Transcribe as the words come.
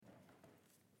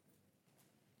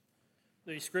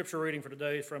The scripture reading for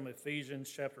today is from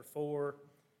Ephesians chapter 4,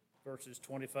 verses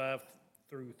 25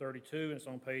 through 32, and it's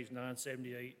on page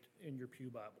 978 in your Pew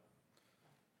Bible.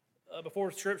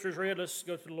 Before the scripture is read, let's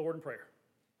go to the Lord in prayer.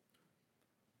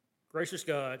 Gracious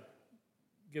God,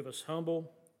 give us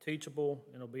humble, teachable,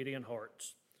 and obedient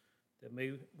hearts, that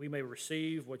we may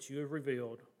receive what you have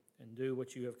revealed and do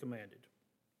what you have commanded.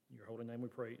 In your holy name we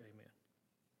pray, amen.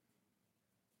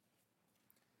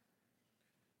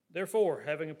 Therefore,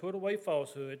 having put away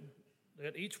falsehood,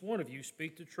 let each one of you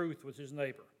speak the truth with his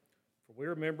neighbor, for we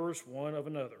are members one of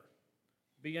another.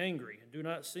 Be angry and do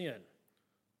not sin.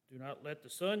 Do not let the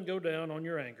sun go down on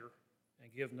your anger,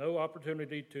 and give no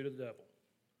opportunity to the devil.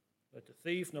 Let the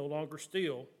thief no longer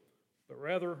steal, but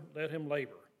rather let him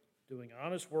labor, doing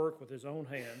honest work with his own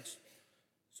hands,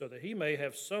 so that he may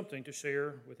have something to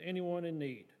share with anyone in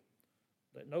need.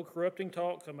 Let no corrupting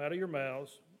talk come out of your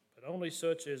mouths, but only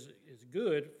such as is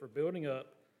good for building up,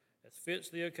 as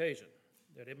fits the occasion,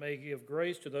 that it may give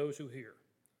grace to those who hear.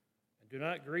 And do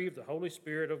not grieve the Holy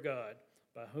Spirit of God,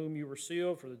 by whom you were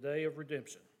sealed for the day of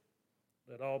redemption.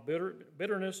 Let all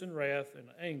bitterness and wrath and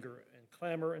anger and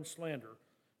clamor and slander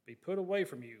be put away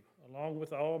from you, along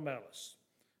with all malice.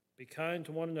 Be kind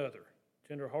to one another,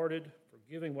 tender-hearted,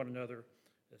 forgiving one another,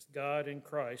 as God in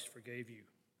Christ forgave you.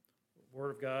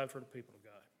 Word of God for the people of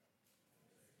God.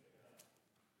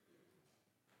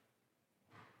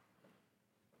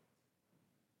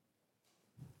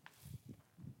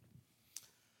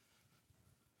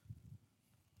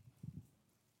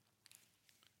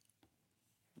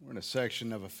 We're in a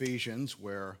section of Ephesians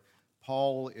where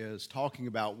Paul is talking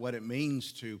about what it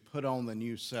means to put on the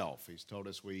new self. He's told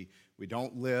us we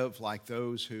don't live like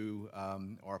those who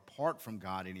are apart from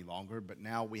God any longer, but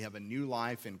now we have a new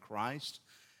life in Christ.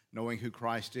 Knowing who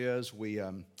Christ is, we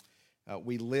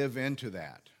live into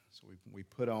that. So we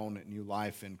put on a new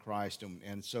life in Christ.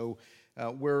 And so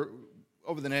we're,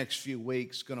 over the next few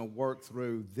weeks, going to work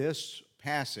through this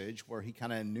passage where he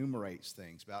kind of enumerates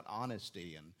things about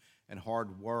honesty and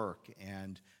hard work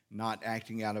and not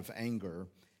acting out of anger.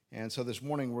 And so this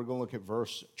morning we're going to look at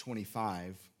verse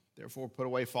 25. Therefore, put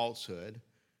away falsehood.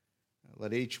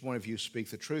 Let each one of you speak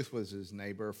the truth with his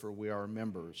neighbor, for we are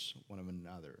members one of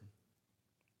another.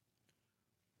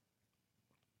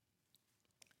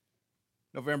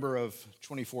 November of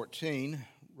 2014,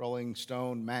 Rolling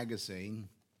Stone magazine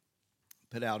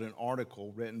put out an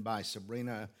article written by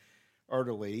Sabrina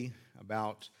Erdely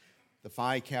about the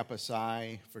Phi Kappa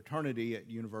Psi fraternity at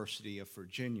University of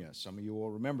Virginia. Some of you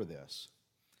will remember this.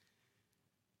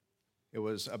 It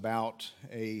was about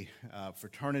a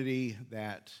fraternity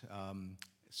that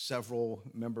several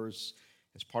members,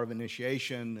 as part of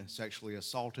initiation, sexually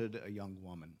assaulted a young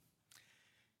woman.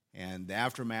 And the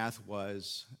aftermath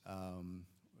was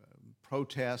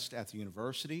protest at the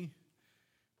university.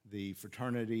 The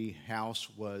fraternity house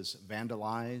was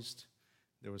vandalized.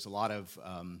 There was a lot of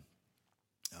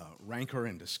rancor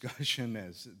and discussion,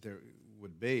 as there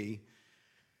would be.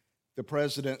 The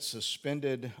president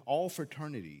suspended all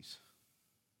fraternities,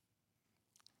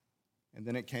 and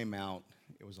then it came out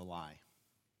it was a lie.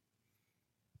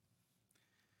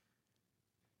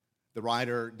 The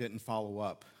writer didn't follow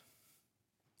up,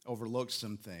 overlooked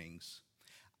some things.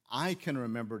 I can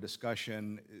remember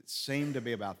discussion, it seemed to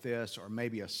be about this, or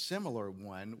maybe a similar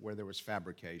one where there was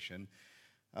fabrication,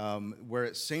 where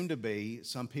it seemed to be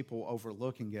some people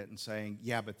overlooking it and saying,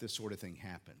 yeah, but this sort of thing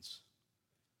happens.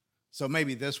 So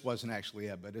maybe this wasn't actually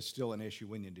it, but it's still an issue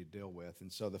we need to deal with. And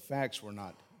so the facts were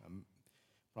not a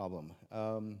problem.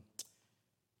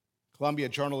 Columbia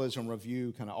Journalism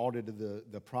Review kind of audited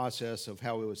the process of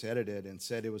how it was edited and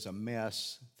said it was a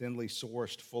mess, thinly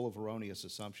sourced, full of erroneous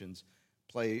assumptions,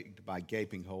 plagued by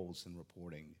gaping holes in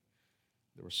reporting.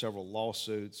 There were several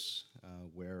lawsuits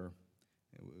where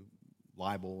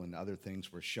libel and other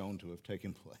things were shown to have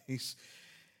taken place.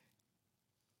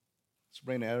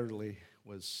 Sabrina Erdely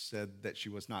said that she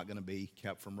was not going to be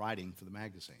kept from writing for the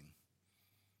magazine.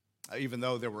 Even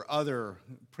though there were other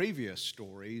previous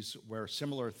stories where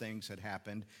similar things had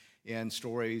happened, and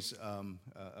stories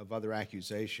of other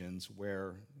accusations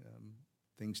where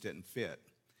things didn't fit.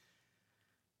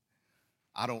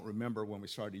 I don't remember when we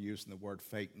started using the word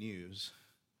fake news.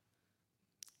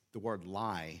 The word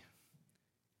lie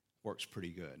works pretty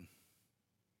good.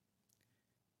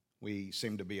 We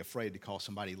seem to be afraid to call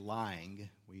somebody lying.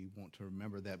 We want to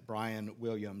remember that Brian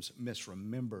Williams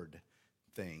misremembered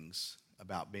things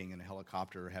about being in a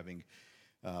helicopter, having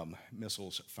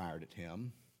missiles fired at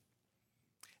him.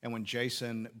 And when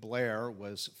Jason Blair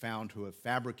was found to have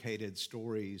fabricated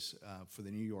stories for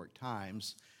the New York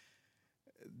Times,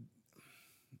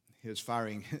 his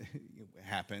firing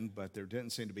happened, but there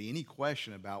didn't seem to be any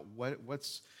question about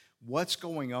what's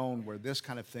going on where this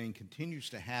kind of thing continues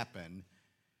to happen,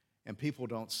 and people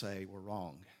don't say we're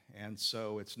wrong. And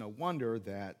so it's no wonder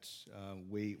that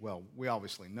we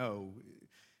obviously know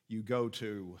you go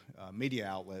to a media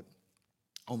outlet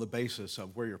on the basis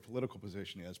of where your political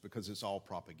position is because it's all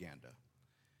propaganda.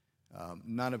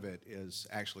 None of it is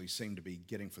actually seem to be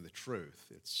getting for the truth.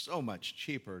 It's so much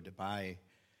cheaper to buy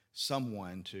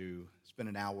someone to spend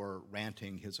an hour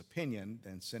ranting his opinion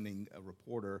than sending a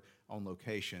reporter on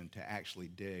location to actually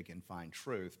dig and find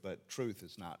truth, but truth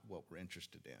is not what we're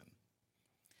interested in.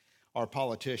 Our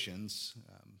politicians,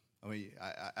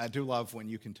 I do love when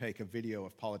you can take a video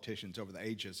of politicians over the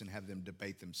ages and have them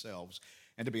debate themselves.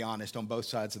 And to be honest, on both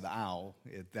sides of the aisle,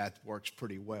 that works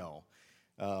pretty well.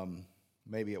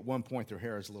 Maybe at one point their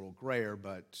hair is a little grayer,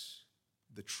 but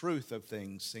the truth of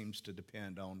things seems to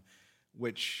depend on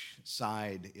which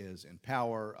side is in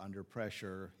power, under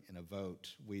pressure, in a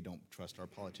vote. We don't trust our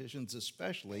politicians,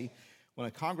 especially when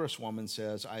a congresswoman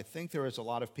says, I think there is a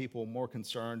lot of people more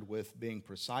concerned with being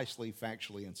precisely,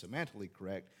 factually, and semantically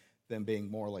correct than being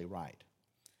morally right.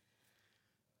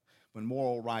 When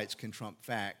moral rights can trump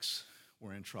facts,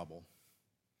 we're in trouble.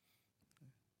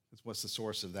 What's the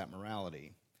source of that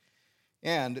morality?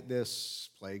 And this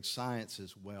plagues science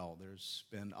as well. There's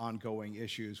been ongoing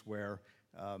issues where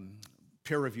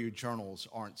peer-reviewed journals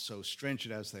aren't so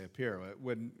stringent as they appear.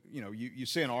 When you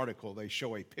see an article, they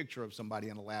show a picture of somebody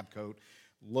in a lab coat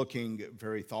looking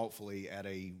very thoughtfully at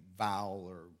a vial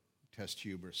or test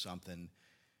tube or something,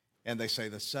 and they say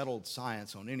the settled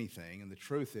science on anything. And the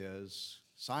truth is,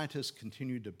 scientists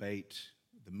continue to debate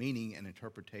the meaning and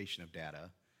interpretation of data.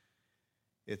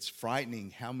 It's frightening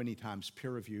how many times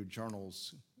peer-reviewed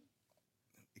journals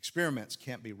experiments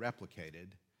can't be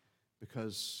replicated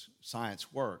because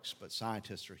science works, but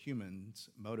scientists are humans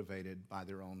motivated by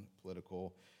their own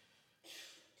political,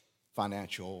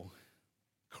 financial,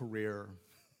 career,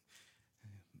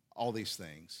 all these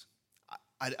things.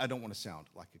 I don't want to sound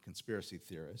like a conspiracy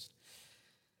theorist.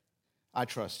 I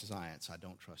trust science. I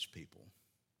don't trust people.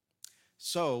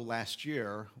 So last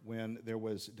year, when there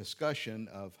was discussion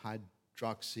of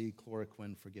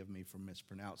hydroxychloroquine, forgive me for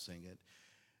mispronouncing it,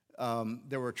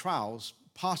 there were trials.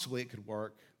 Possibly it could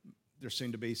work. There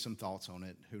seem to be some thoughts on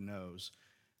it. Who knows?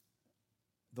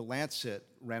 The Lancet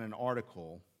ran an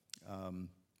article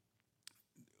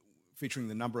featuring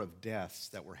the number of deaths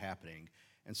that were happening.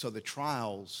 And so the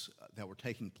trials that were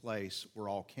taking place were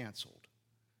all canceled.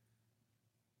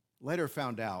 Later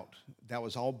found out that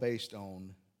was all based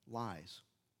on lies.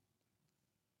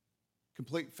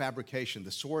 Complete fabrication.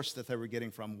 The source that they were getting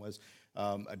from was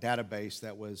a database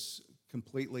that was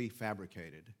completely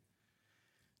fabricated.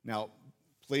 Now,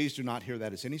 please do not hear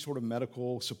that as any sort of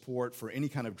medical support for any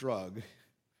kind of drug.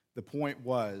 The point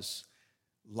was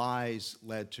lies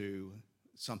led to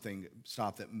something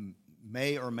stop that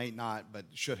may or may not, but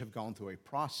should have gone through a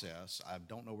process. I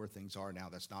don't know where things are now.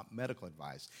 That's not medical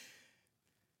advice.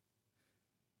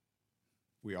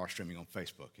 We are streaming on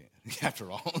Facebook,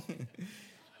 after all.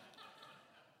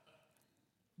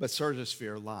 But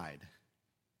Surgisphere lied.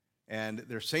 And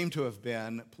there seemed to have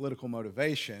been political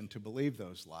motivation to believe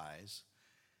those lies.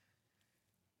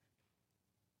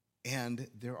 And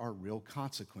there are real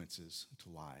consequences to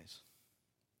lies.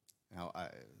 Now, I,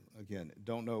 again,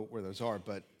 don't know where those are,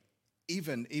 but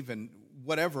even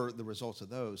whatever the results of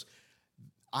those,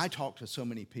 I talk to so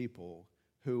many people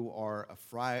who are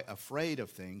afraid of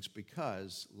things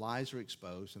because lies are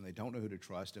exposed and they don't know who to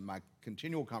trust. And my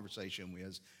continual conversation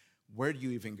is, where do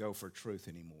you even go for truth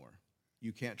anymore?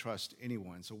 You can't trust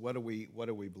anyone. So what do we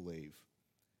believe?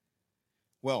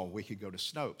 Well, we could go to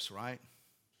Snopes, right?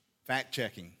 Fact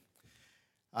checking.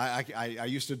 I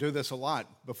used to do this a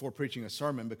lot before preaching a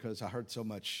sermon because I heard so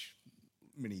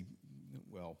many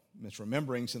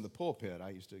misrememberings in the pulpit.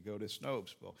 I used to go to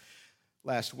Snopes. Well,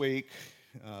 last week,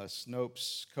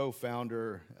 Snopes'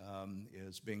 co-founder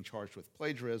is being charged with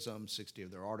plagiarism. 60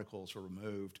 of their articles were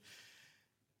removed.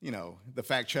 You know, the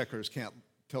fact checkers can't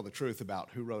tell the truth about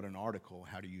who wrote an article.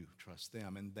 How do you trust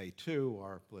them? And they, too,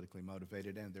 are politically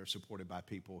motivated, and they're supported by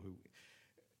people who...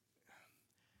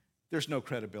 There's no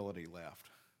credibility left.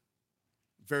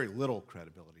 Very little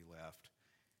credibility left.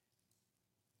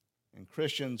 And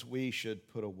Christians, we should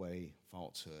put away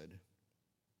falsehood.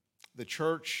 The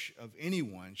church of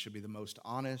anyone should be the most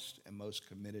honest and most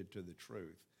committed to the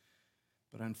truth.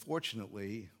 But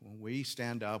unfortunately, when we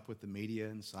stand up with the media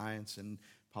and science and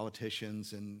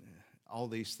politicians and all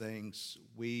these things,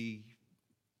 we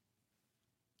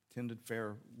tend to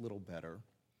fare a little better.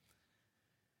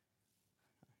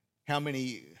 How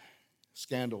many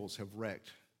scandals have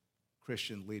wrecked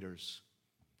Christian leaders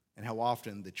and how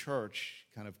often the church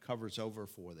kind of covers over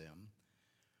for them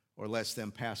or lets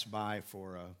them pass by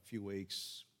for a few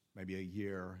weeks, maybe a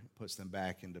year, puts them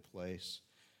back into place.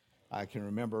 I can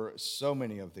remember so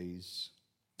many of these,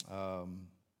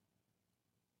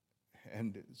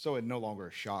 and so it no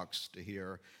longer shocks to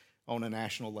hear on a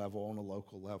national level, on a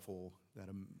local level, that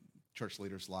church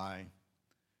leaders lie.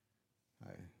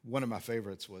 One of my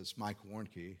favorites was Mike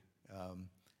Warnke.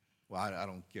 I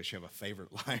don't guess you have a favorite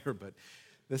liar, but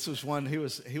this was one. He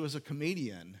was a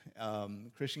comedian,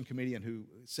 Christian comedian, who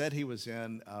said he was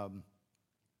in.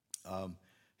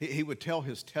 He would tell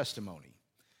his testimony,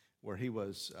 where he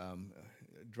was a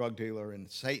drug dealer and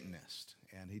Satanist,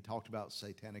 and he talked about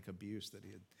satanic abuse that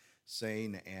he had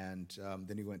seen, and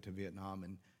then he went to Vietnam,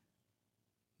 and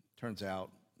turns out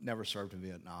never served in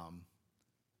Vietnam.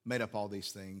 Made up all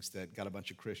these things that got a bunch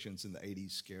of Christians in the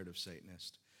 80s scared of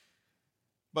Satanists.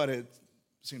 But it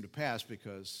seemed to pass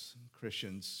because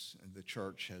Christians and the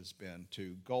church has been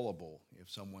too gullible.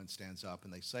 If someone stands up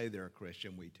and they say they're a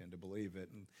Christian, we tend to believe it.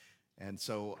 And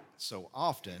so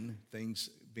often,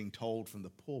 things being told from the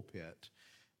pulpit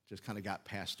just kind of got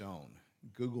passed on.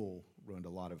 Google ruined a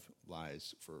lot of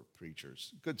lies for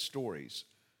preachers. Good stories,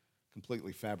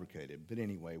 completely fabricated. But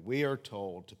anyway, we are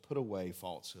told to put away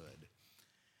falsehood.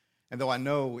 And though I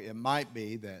know it might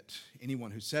be that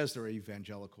anyone who says they're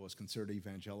evangelical is considered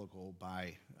evangelical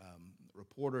by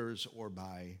reporters or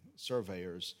by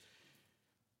surveyors,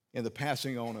 in the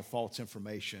passing on of false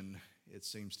information, it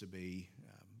seems to be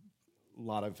a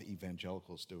lot of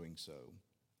evangelicals doing so.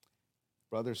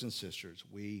 Brothers and sisters,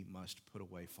 we must put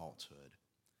away falsehood.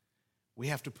 We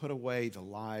have to put away the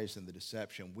lies and the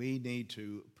deception. We need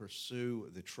to pursue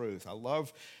the truth. I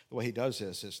love the way he does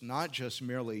this. It's not just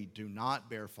merely do not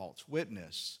bear false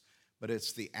witness, but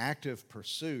it's the active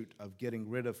pursuit of getting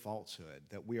rid of falsehood,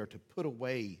 that we are to put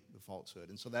away the falsehood.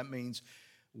 And so that means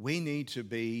we need to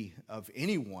be, of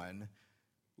anyone,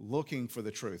 looking for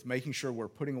the truth, making sure we're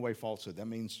putting away falsehood. That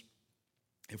means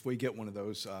if we get one of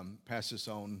those pass this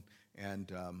on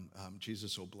and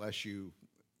Jesus will bless you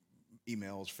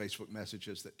emails, Facebook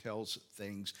messages that tells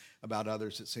things about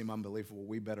others that seem unbelievable,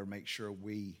 we better make sure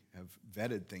we have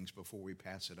vetted things before we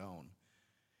pass it on.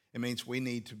 It means we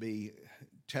need to be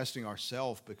testing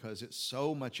ourselves because it's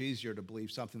so much easier to believe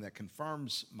something that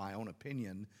confirms my own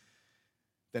opinion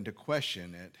than to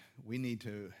question it. We need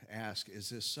to ask, is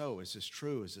this so? Is this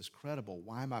true? Is this credible?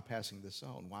 Why am I passing this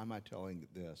on? Why am I telling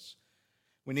this?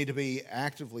 We need to be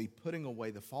actively putting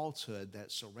away the falsehood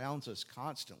that surrounds us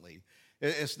constantly.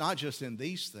 It's not just in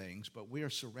these things, but we are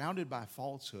surrounded by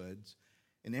falsehoods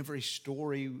in every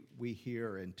story we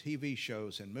hear in TV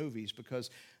shows and movies because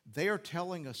they are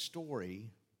telling a story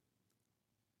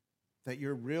that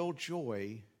your real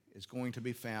joy is going to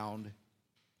be found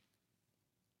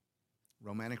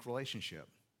romantic relationship.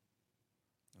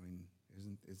 I mean,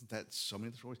 isn't that so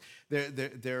many stories?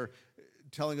 They're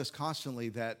telling us constantly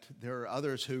that there are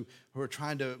others who are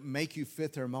trying to make you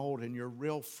fit their mold, and your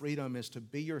real freedom is to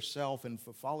be yourself and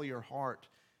follow your heart.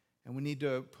 And we need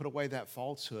to put away that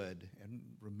falsehood and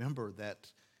remember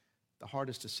that the heart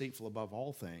is deceitful above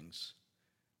all things.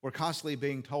 We're constantly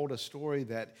being told a story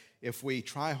that if we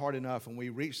try hard enough and we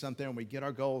reach something and we get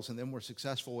our goals and then we're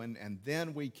successful and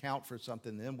then we count for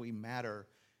something, then we matter.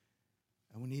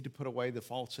 And we need to put away the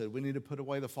falsehood. We need to put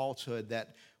away the falsehood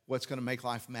that what's going to make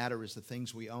life matter is the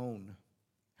things we own,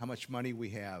 how much money we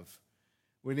have.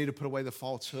 We need to put away the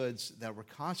falsehoods that we're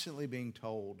constantly being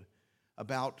told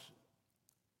about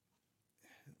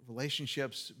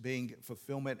relationships being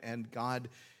fulfillment and God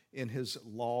in His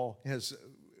law has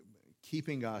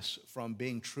keeping us from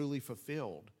being truly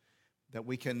fulfilled, that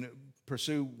we can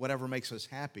pursue whatever makes us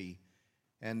happy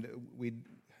and we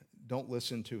don't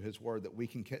listen to His word, that we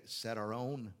can set our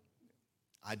own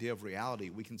idea of reality.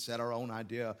 We can set our own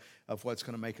idea of what's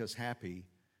going to make us happy.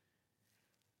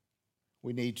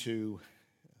 We need to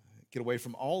get away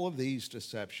from all of these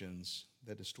deceptions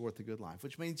that distort the good life,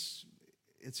 which means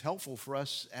it's helpful for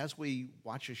us as we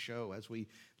watch a show, as we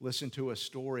listen to a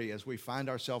story, as we find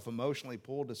ourselves emotionally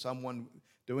pulled to someone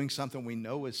doing something we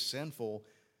know is sinful,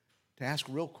 to ask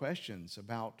real questions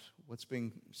about what's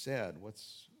being said,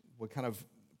 what kind of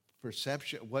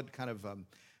perception, what kind of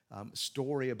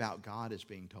story about God is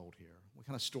being told here? What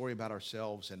kind of story about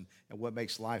ourselves and what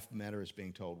makes life matter is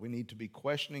being told? We need to be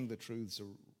questioning the truths,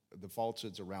 the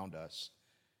falsehoods around us.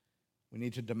 We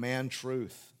need to demand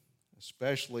truth,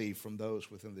 especially from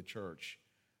those within the church,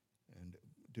 and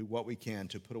do what we can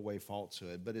to put away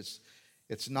falsehood. But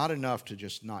it's not enough to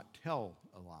just not tell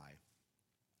a lie.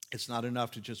 It's not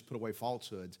enough to just put away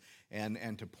falsehoods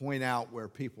and to point out where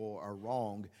people are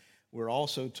wrong. we're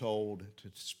also told to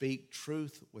speak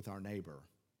truth with our neighbor.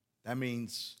 That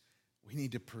means we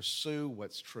need to pursue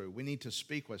what's true. We need to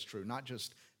speak what's true, not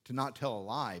just to not tell a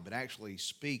lie, but actually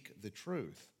speak the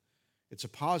truth. It's a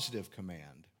positive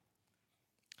command.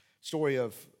 Story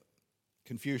of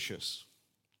Confucius.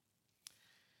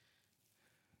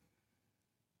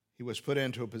 He was put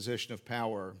into a position of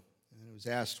power, and he was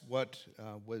asked what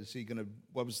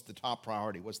was the top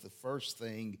priority? What's the first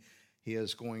thing he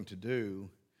is going to do?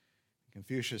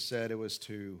 Confucius said it was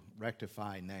to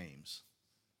rectify names.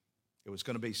 It was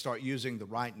going to be start using the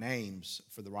right names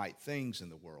for the right things in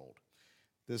the world.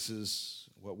 This is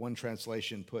what one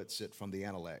translation puts it from the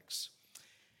Analects.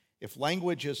 If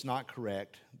language is not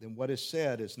correct, then what is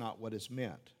said is not what is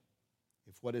meant.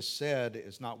 If what is said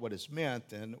is not what is meant,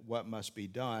 then what must be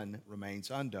done remains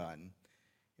undone.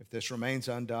 If this remains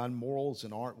undone, morals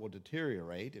and art will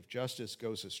deteriorate. If justice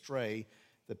goes astray,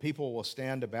 the people will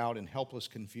stand about in helpless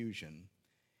confusion.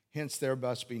 Hence, there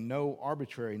must be no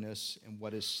arbitrariness in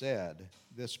what is said.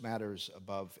 This matters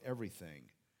above everything.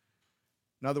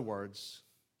 In other words,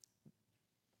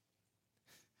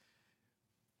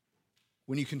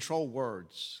 when you control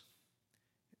words,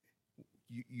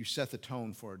 you set the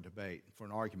tone for a debate, for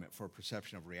an argument, for a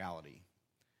perception of reality.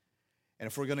 And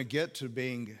if we're going to get to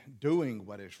doing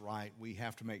what is right, we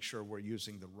have to make sure we're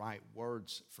using the right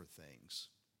words for things.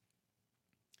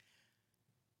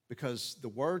 Because the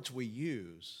words we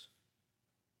use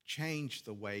change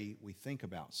the way we think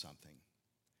about something.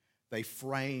 They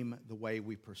frame the way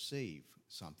we perceive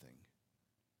something.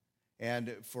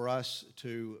 And for us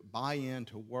to buy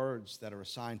into words that are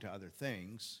assigned to other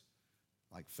things,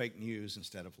 like fake news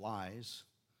instead of lies,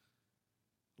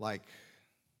 like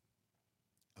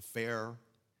affair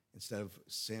instead of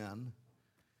sin,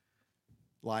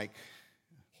 like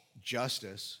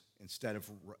justice instead of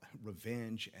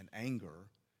revenge and anger,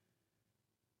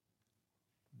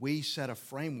 we set a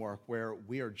framework where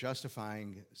we are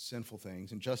justifying sinful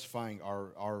things and justifying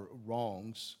our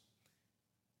wrongs,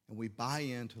 and we buy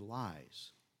into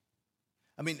lies.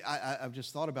 I mean, I've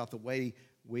just thought about the way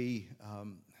we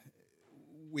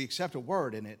accept a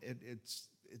word, and it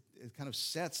kind of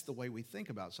sets the way we think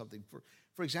about something.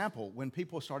 For example, when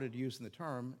people started using the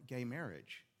term gay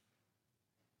marriage,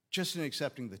 just in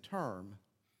accepting the term,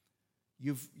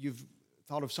 you've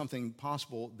thought of something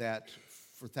possible that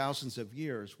for thousands of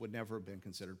years would never have been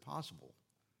considered possible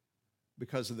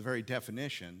because of the very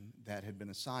definition that had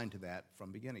been assigned to that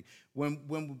from beginning.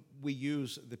 When we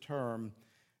use the term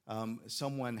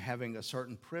someone having a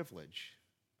certain privilege,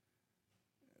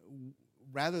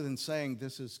 rather than saying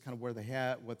this is kind of where they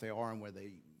have, what they are and where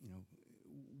they,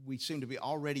 we seem to be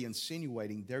already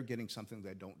insinuating they're getting something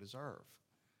they don't deserve.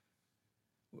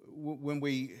 When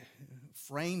we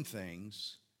frame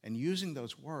things and using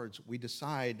those words, we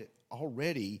decide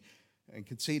already and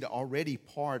concede already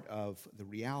part of the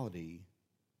reality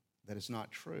that is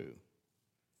not true.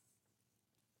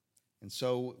 And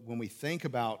so when we think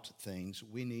about things,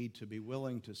 we need to be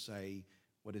willing to say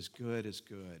what is good is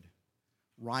good.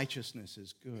 Righteousness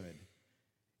is good.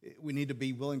 We need to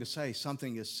be willing to say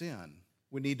something is sin.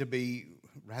 We need to be,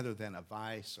 rather than a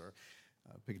vice or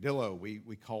a peccadillo,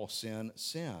 we call sin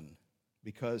sin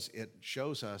because it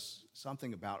shows us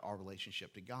something about our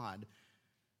relationship to God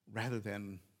rather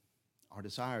than our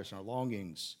desires and our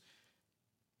longings.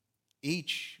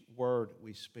 Each word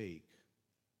we speak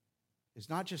is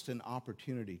not just an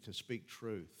opportunity to speak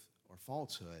truth or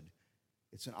falsehood,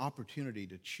 it's an opportunity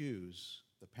to choose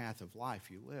the path of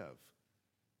life you live.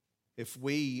 If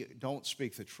we don't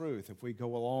speak the truth, if we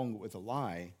go along with a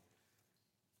lie,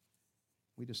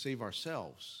 we deceive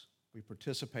ourselves. We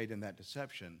participate in that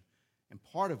deception. And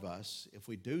part of us, if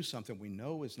we do something we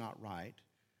know is not right,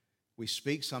 we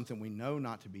speak something we know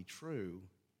not to be true,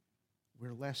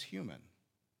 we're less human.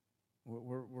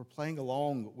 We're playing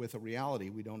along with a reality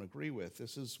we don't agree with.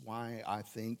 This is why I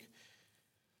think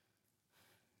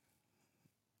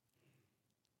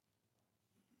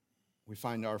we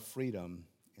find our freedom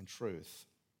in truth.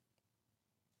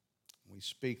 We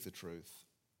speak the truth.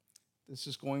 This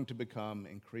is going to become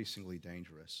increasingly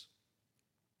dangerous.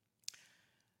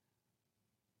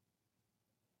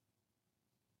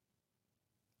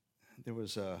 There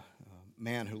was a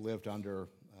man who lived under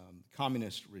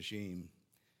communist regime.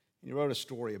 He wrote a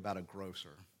story about a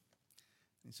grocer.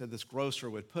 He said this grocer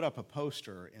would put up a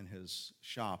poster in his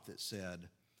shop that said,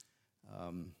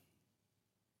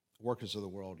 "Workers of the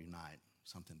world unite,"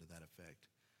 something to that effect.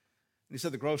 And he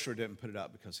said the grocer didn't put it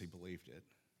up because he believed it.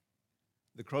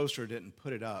 The grocer didn't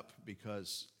put it up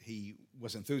because he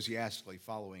was enthusiastically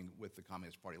following with the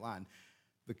Communist Party line.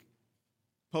 The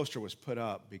poster was put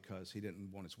up because he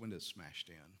didn't want his windows smashed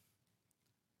in.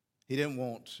 He didn't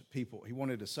want people, he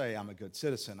wanted to say, I'm a good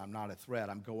citizen, I'm not a threat,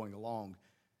 I'm going along.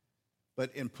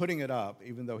 But in putting it up,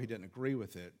 even though he didn't agree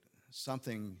with it,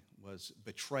 something was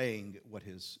betraying what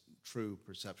his true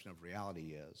perception of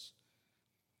reality is.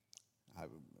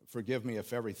 Forgive me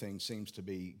if everything seems to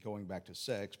be going back to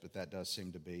sex, but that does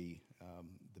seem to be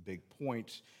the big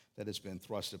point that has been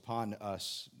thrust upon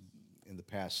us in the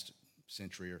past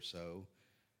century or so.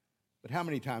 But how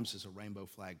many times is a rainbow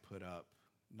flag put up,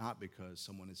 not because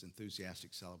someone is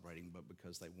enthusiastic celebrating, but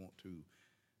because they want to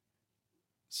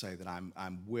say that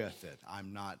I'm with it,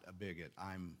 I'm not a bigot,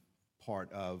 I'm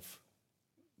part of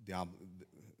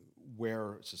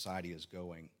where society is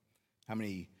going? How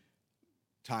many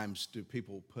times do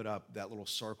people put up that little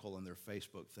circle in their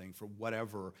Facebook thing for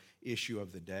whatever issue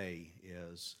of the day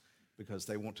is, because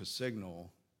they want to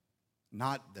signal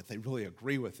not that they really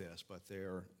agree with this, but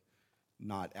they're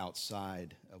not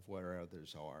outside of where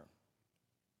others are?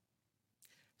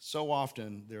 So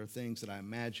often there are things that I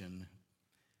imagine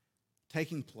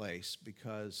taking place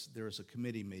because there is a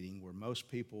committee meeting where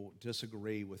most people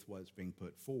disagree with what's being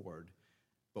put forward,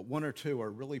 but one or two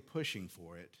are really pushing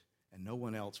for it, and no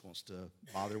one else wants to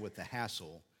bother with the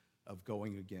hassle of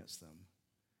going against them.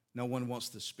 No one wants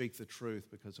to speak the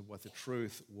truth because of what the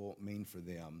truth will mean for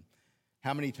them.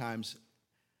 How many times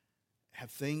have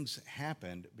things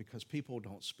happened because people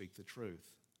don't speak the truth?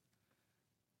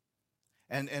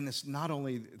 And it's not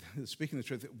only speaking the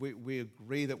truth, we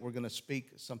agree that we're going to speak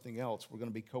something else. We're going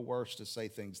to be coerced to say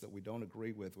things that we don't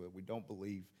agree with, that we don't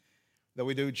believe, that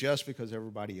we do just because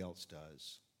everybody else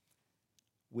does.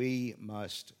 We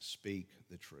must speak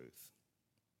the truth.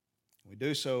 We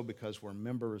do so because we're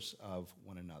members of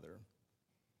one another.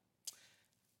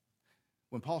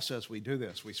 When Paul says we do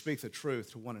this, we speak the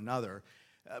truth to one another,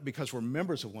 because we're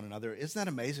members of one another. Isn't that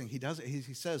amazing? He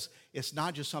says it's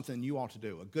not just something you ought to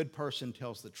do. A good person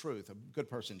tells the truth. A good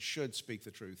person should speak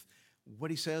the truth. What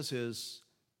he says is,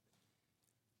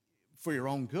 for your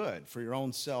own good, for your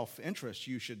own self-interest,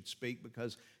 you should speak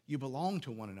because you belong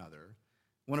to one another.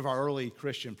 One of our early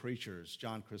Christian preachers,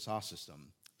 John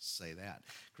Chrysostom,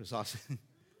 Chrysostom,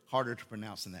 harder to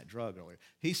pronounce than that drug earlier.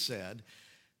 He said,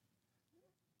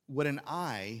 would an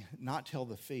eye not tell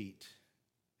the feet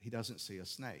he doesn't see a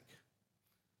snake?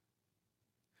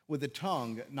 Would the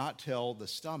tongue not tell the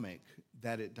stomach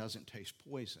that it doesn't taste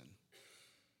poison?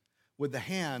 Would the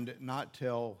hand not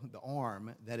tell the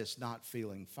arm that it's not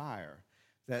feeling fire?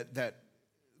 That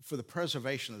for the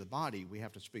preservation of the body, we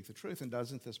have to speak the truth. And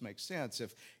doesn't this make sense?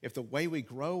 If the way we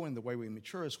grow and the way we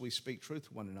mature is we speak truth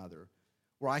to one another,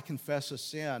 where I confess a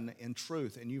sin in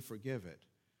truth and you forgive it,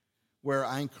 where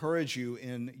I encourage you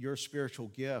in your spiritual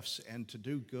gifts and to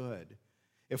do good,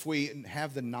 if we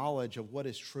have the knowledge of what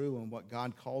is true and what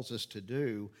God calls us to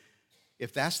do,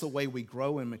 if that's the way we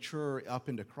grow and mature up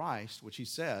into Christ, which he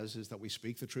says is that we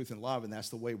speak the truth in love, and that's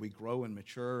the way we grow and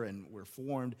mature and we're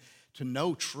formed to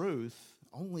know truth,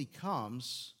 only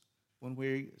comes when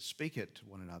we speak it to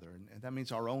one another. And that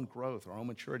means our own growth, our own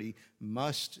maturity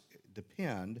must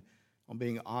depend on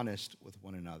being honest with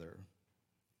one another.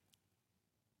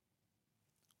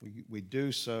 We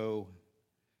do so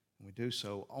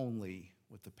only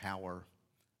with the power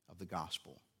of the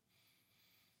gospel.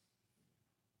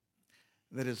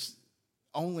 That is,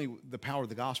 only the power of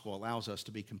the gospel allows us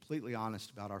to be completely honest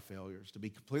about our failures, to be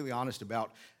completely honest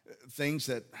about things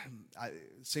that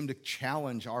seem to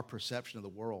challenge our perception of the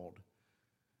world,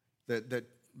 that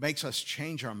makes us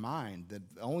change our mind.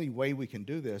 That the only way we can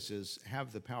do this is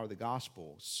have the power of the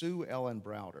gospel. Sue Ellen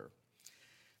Browder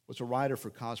was a writer for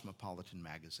Cosmopolitan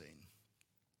magazine.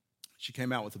 She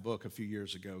came out with a book a few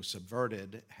years ago,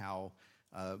 Subverted, how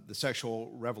the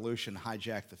sexual revolution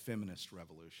hijacked the feminist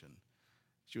revolution.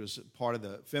 She was part of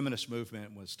the feminist movement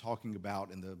and was talking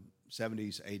about in the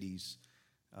 70s, 80s,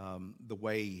 the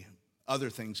way other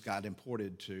things got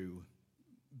imported to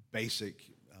basic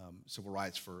civil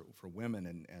rights for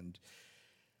women. And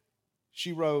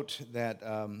she wrote that,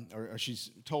 or she's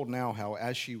told now how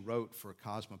as she wrote for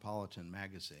Cosmopolitan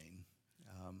magazine,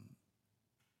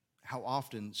 how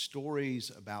often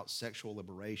stories about sexual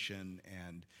liberation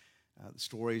and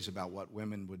stories about what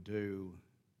women would do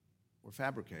were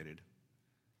fabricated.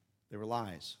 They were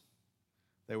lies.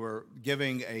 They were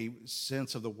giving a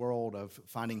sense of the world of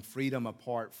finding freedom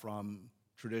apart from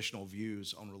traditional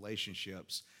views on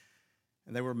relationships,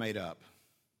 and they were made up.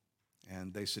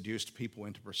 And they seduced people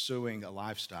into pursuing a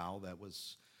lifestyle that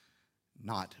was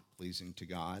not pleasing to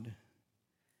God.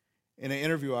 In an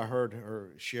interview, I heard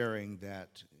her sharing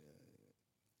that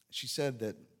she said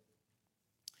that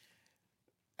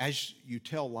as you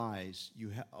tell lies,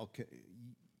 you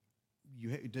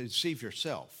deceive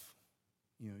yourself.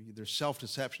 there's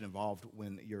self-deception involved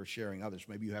when you're sharing others.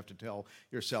 Maybe you have to tell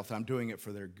yourself that I'm doing it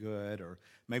for their good, or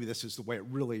maybe this is the way it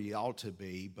really ought to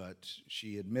be, but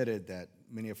she admitted that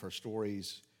many of her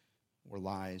stories were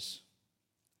lies.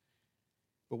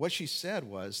 But what she said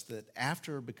was that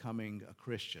after becoming a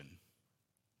Christian,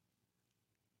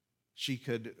 she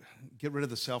could get rid of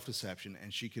the self-deception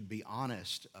and she could be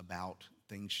honest about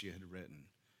things she had written.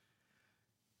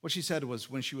 What she said was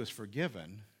when she was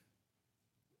forgiven,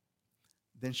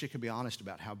 then she could be honest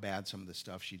about how bad some of the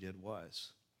stuff she did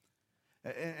was.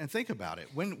 And think about it.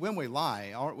 When we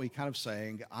lie, aren't we kind of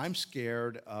saying, I'm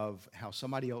scared of how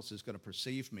somebody else is going to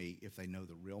perceive me if they know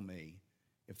the real me,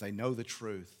 if they know the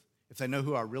truth, if they know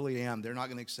who I really am, they're not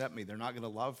going to accept me, they're not going to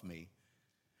love me,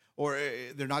 or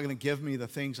they're not going to give me the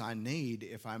things I need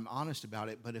if I'm honest about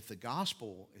it. But if the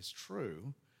gospel is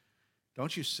true,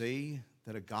 don't you see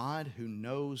that a God who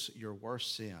knows your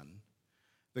worst sin,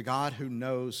 the God who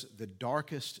knows the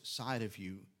darkest side of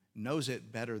you, knows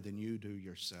it better than you do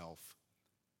yourself,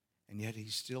 and yet he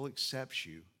still accepts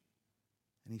you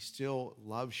and he still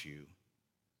loves you,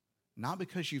 not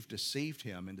because you've deceived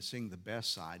him into seeing the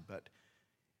best side, but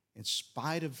in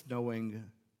spite of knowing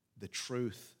the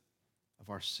truth of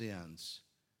our sins,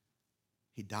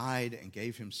 he died and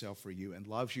gave himself for you and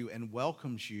loves you and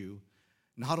welcomes you,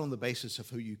 not on the basis of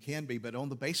who you can be, but on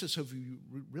the basis of who you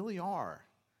really are.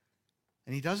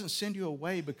 And he doesn't send you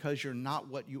away because you're not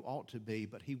what you ought to be,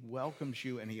 but he welcomes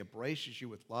you and he embraces you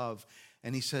with love.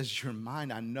 And he says, you're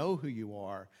mine, I know who you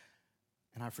are,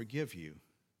 and I forgive you.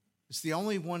 It's the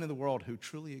only one in the world who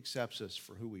truly accepts us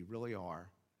for who we really are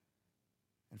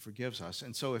and forgives us.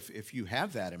 And so if you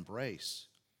have that embrace,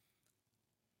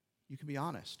 you can be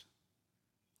honest.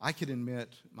 I can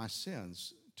admit my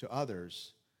sins to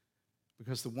others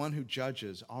because the one who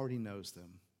judges already knows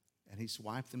them, and he's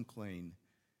wiped them clean,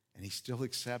 and he still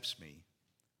accepts me.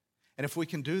 And if we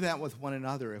can do that with one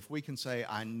another, if we can say,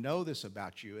 I know this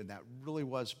about you, and that really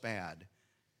was bad,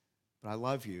 but I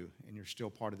love you, and you're still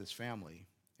part of this family,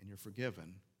 and you're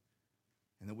forgiven,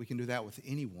 and that we can do that with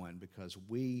anyone because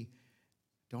we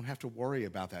don't have to worry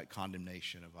about that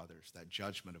condemnation of others, that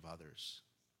judgment of others.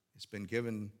 It's been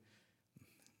given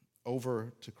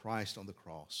over to Christ on the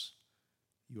cross.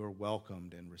 You are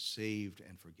welcomed and received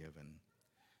and forgiven.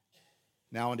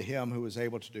 Now unto him who is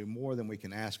able to do more than we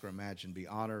can ask or imagine be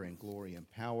honor and glory and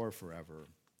power forever.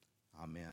 Amen.